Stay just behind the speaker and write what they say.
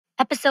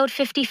Episode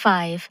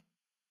 55.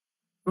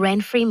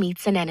 Renfrey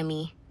meets an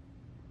enemy.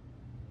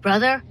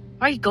 Brother,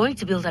 are you going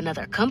to build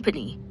another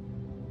company?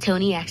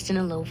 Tony asked in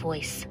a low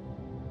voice.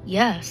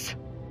 Yes,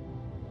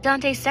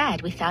 Dante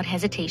said without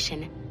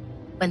hesitation.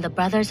 When the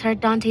brothers heard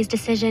Dante's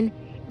decision,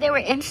 they were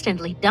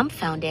instantly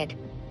dumbfounded.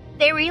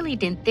 They really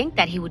didn't think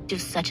that he would do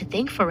such a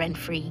thing for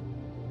Renfrey.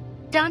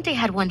 Dante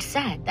had once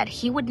said that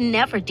he would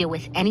never deal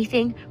with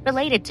anything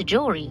related to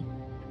jewelry.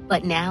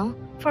 But now,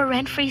 for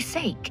Renfrey's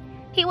sake,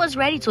 he was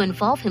ready to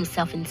involve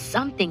himself in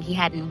something he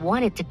hadn't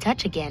wanted to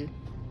touch again.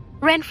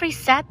 Renfrey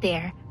sat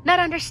there, not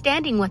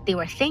understanding what they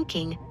were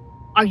thinking.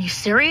 Are you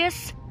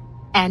serious?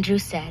 Andrew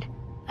said.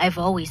 I've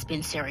always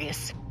been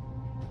serious.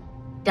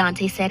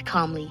 Dante said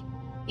calmly.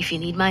 If you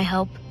need my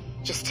help,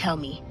 just tell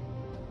me.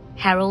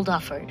 Harold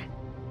offered.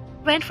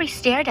 Renfrey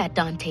stared at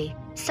Dante,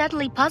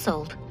 suddenly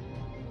puzzled.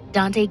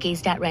 Dante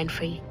gazed at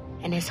Renfrey,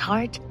 and his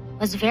heart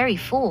was very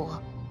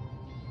full.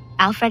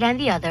 Alfred and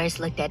the others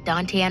looked at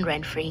Dante and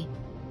Renfrey.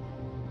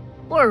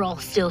 We're all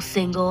still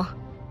single,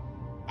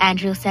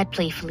 Andrew said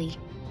playfully.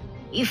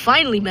 He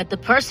finally met the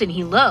person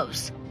he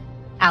loves,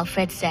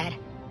 Alfred said.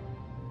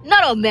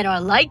 Not all men are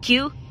like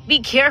you.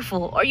 Be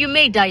careful, or you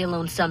may die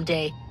alone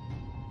someday,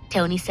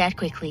 Tony said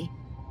quickly.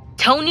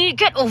 Tony,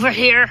 get over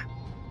here!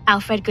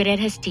 Alfred gritted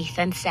his teeth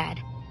and said,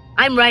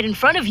 I'm right in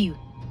front of you.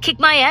 Kick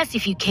my ass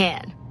if you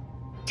can,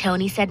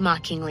 Tony said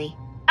mockingly.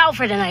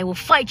 Alfred and I will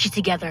fight you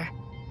together,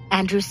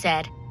 Andrew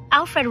said.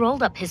 Alfred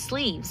rolled up his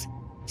sleeves.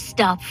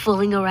 Stop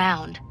fooling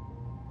around,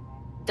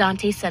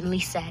 Dante suddenly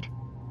said.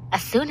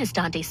 As soon as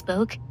Dante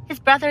spoke, his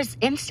brothers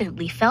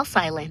instantly fell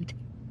silent.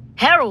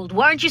 Harold,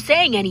 why aren't you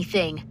saying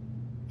anything?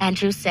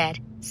 Andrew said,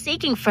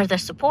 seeking further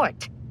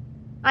support.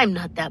 I'm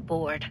not that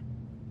bored,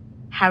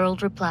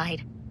 Harold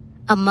replied.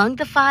 Among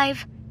the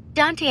five,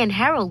 Dante and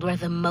Harold were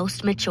the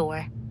most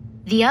mature.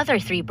 The other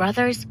three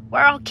brothers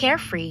were all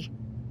carefree.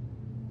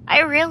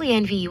 I really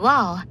envy you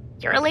all.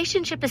 Your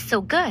relationship is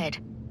so good,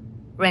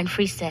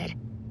 Renfrey said.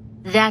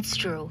 That's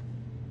true.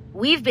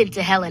 We've been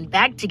to hell and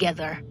back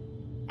together,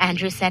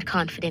 Andrew said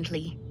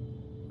confidently.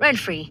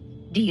 Renfrey,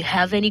 do you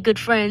have any good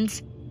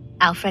friends?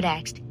 Alfred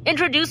asked.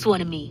 Introduce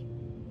one to me.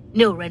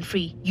 No,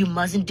 Renfrey, you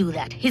mustn't do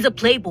that. He's a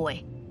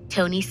playboy,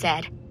 Tony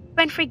said.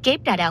 Renfrey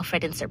gaped at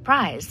Alfred in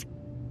surprise.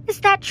 Is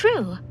that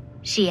true?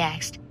 She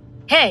asked.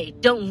 Hey,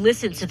 don't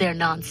listen to their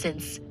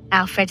nonsense,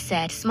 Alfred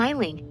said,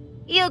 smiling.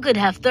 You could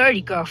have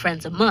 30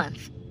 girlfriends a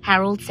month,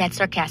 Harold said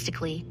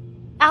sarcastically.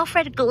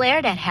 Alfred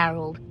glared at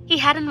Harold. He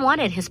hadn't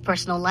wanted his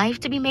personal life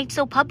to be made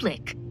so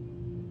public.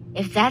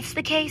 If that's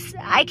the case,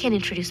 I can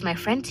introduce my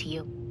friend to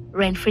you,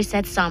 Renfrey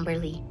said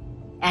somberly.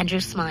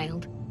 Andrew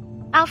smiled.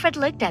 Alfred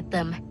looked at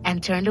them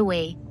and turned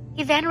away.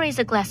 He then raised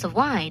a glass of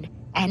wine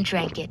and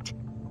drank it.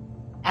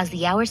 As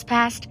the hours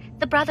passed,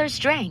 the brothers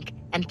drank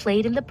and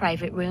played in the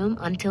private room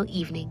until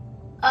evening.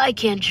 I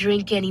can't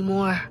drink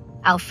anymore,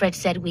 Alfred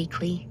said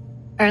weakly.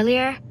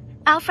 Earlier,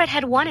 Alfred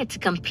had wanted to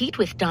compete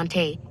with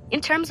Dante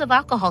in terms of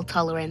alcohol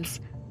tolerance,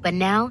 but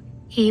now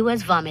he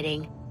was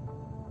vomiting.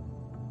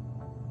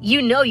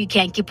 You know you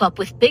can't keep up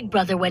with Big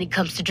Brother when it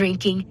comes to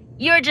drinking.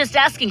 You're just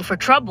asking for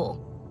trouble,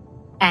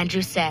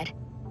 Andrew said.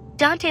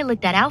 Dante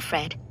looked at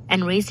Alfred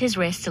and raised his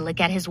wrist to look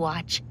at his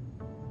watch.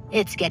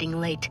 It's getting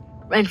late.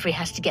 Renfrey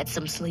has to get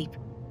some sleep.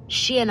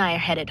 She and I are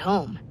headed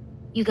home.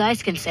 You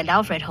guys can send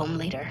Alfred home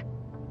later,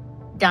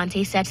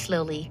 Dante said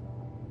slowly.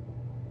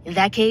 In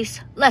that case,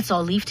 let's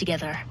all leave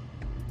together,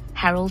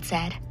 Harold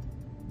said.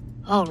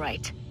 All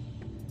right,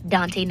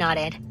 Dante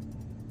nodded.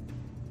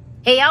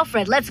 Hey,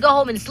 Alfred, let's go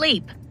home and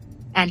sleep,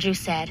 Andrew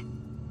said.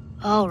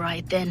 All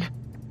right, then,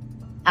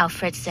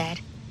 Alfred said.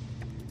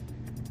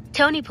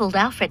 Tony pulled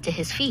Alfred to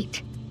his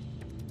feet.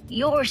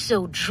 You're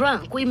so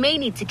drunk, we may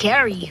need to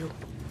carry you,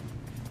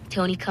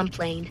 Tony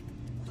complained.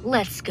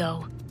 Let's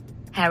go,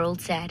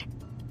 Harold said.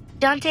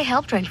 Dante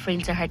helped Renfrey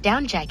into her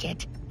down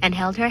jacket and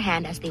held her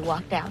hand as they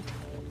walked out.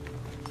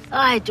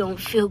 I don't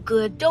feel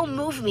good. Don't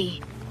move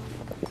me,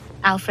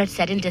 Alfred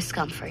said in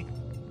discomfort.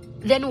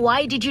 Then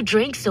why did you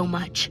drink so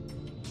much?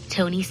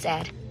 Tony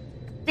said.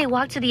 They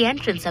walked to the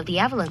entrance of the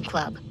Avalon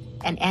Club,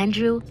 and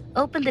Andrew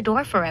opened the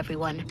door for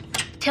everyone.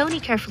 Tony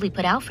carefully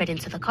put Alfred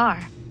into the car.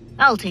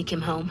 I'll take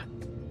him home.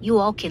 You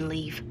all can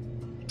leave,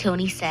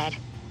 Tony said.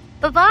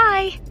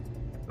 Bye-bye,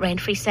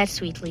 Renfrey said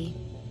sweetly.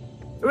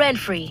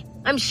 Renfrey,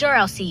 I'm sure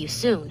I'll see you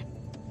soon,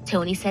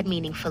 Tony said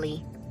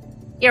meaningfully.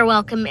 You're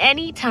welcome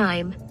any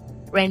time,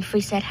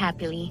 Renfrey said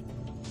happily.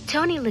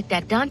 Tony looked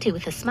at Dante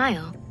with a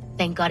smile,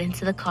 then got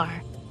into the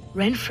car.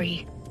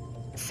 Renfrey.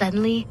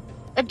 Suddenly,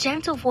 a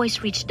gentle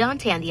voice reached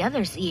Dante and the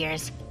others'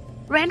 ears.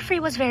 Renfrey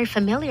was very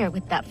familiar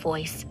with that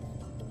voice.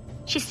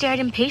 She stared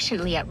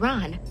impatiently at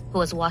Ron, who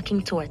was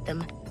walking toward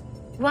them.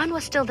 Ron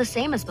was still the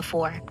same as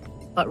before,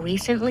 but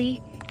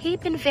recently, he'd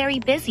been very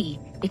busy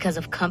because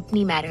of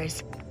company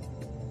matters.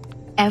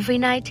 Every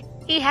night,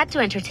 he had to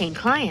entertain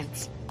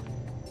clients.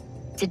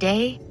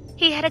 Today,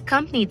 he had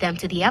accompanied them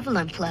to the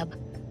Avalon Club,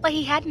 but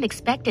he hadn't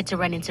expected to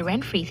run into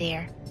Renfrey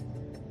there.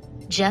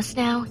 Just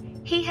now,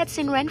 he had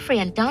seen Renfrey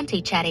and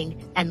Dante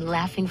chatting and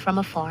laughing from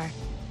afar.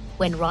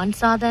 When Ron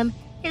saw them,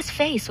 His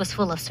face was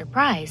full of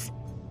surprise.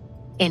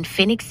 In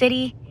Phoenix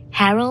City,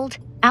 Harold,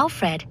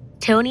 Alfred,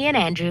 Tony, and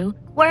Andrew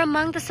were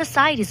among the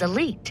society's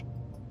elite.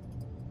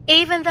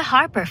 Even the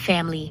Harper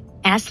family,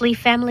 Astley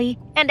family,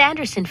 and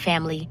Anderson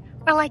family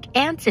were like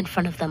ants in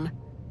front of them.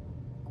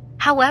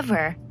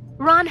 However,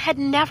 Ron had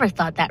never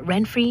thought that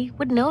Renfrey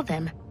would know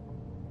them.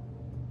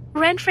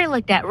 Renfrey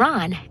looked at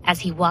Ron as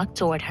he walked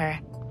toward her,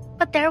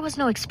 but there was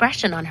no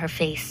expression on her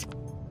face.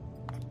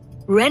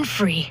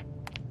 "Renfrey!"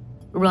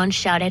 Ron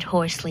shouted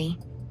hoarsely.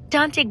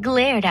 Dante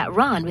glared at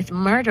Ron with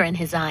murder in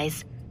his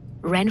eyes.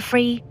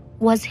 Renfrey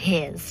was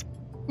his.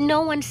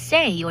 No one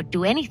say or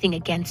do anything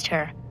against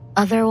her.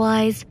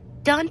 Otherwise,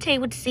 Dante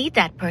would see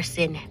that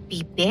person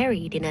be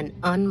buried in an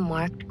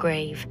unmarked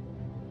grave.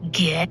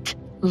 "Get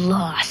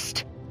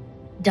lost,"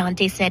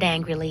 Dante said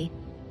angrily.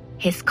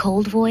 His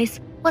cold voice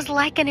was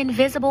like an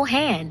invisible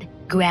hand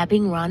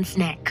grabbing Ron's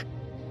neck.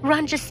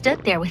 Ron just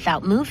stood there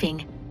without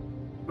moving.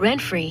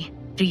 "Renfrey,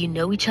 do you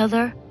know each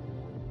other?"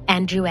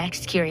 Andrew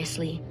asked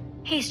curiously.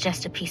 He's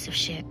just a piece of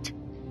shit,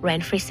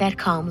 Renfrey said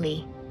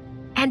calmly.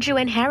 Andrew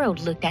and Harold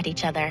looked at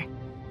each other.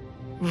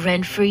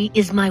 "Renfrey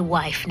is my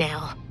wife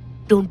now.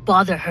 Don't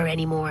bother her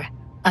anymore.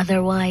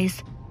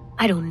 Otherwise,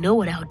 I don't know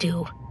what I'll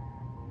do,"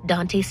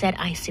 Dante said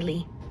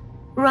icily.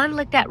 Ron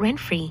looked at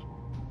Renfrey.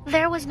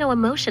 There was no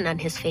emotion on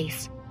his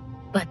face,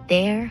 but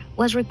there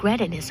was regret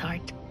in his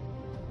heart.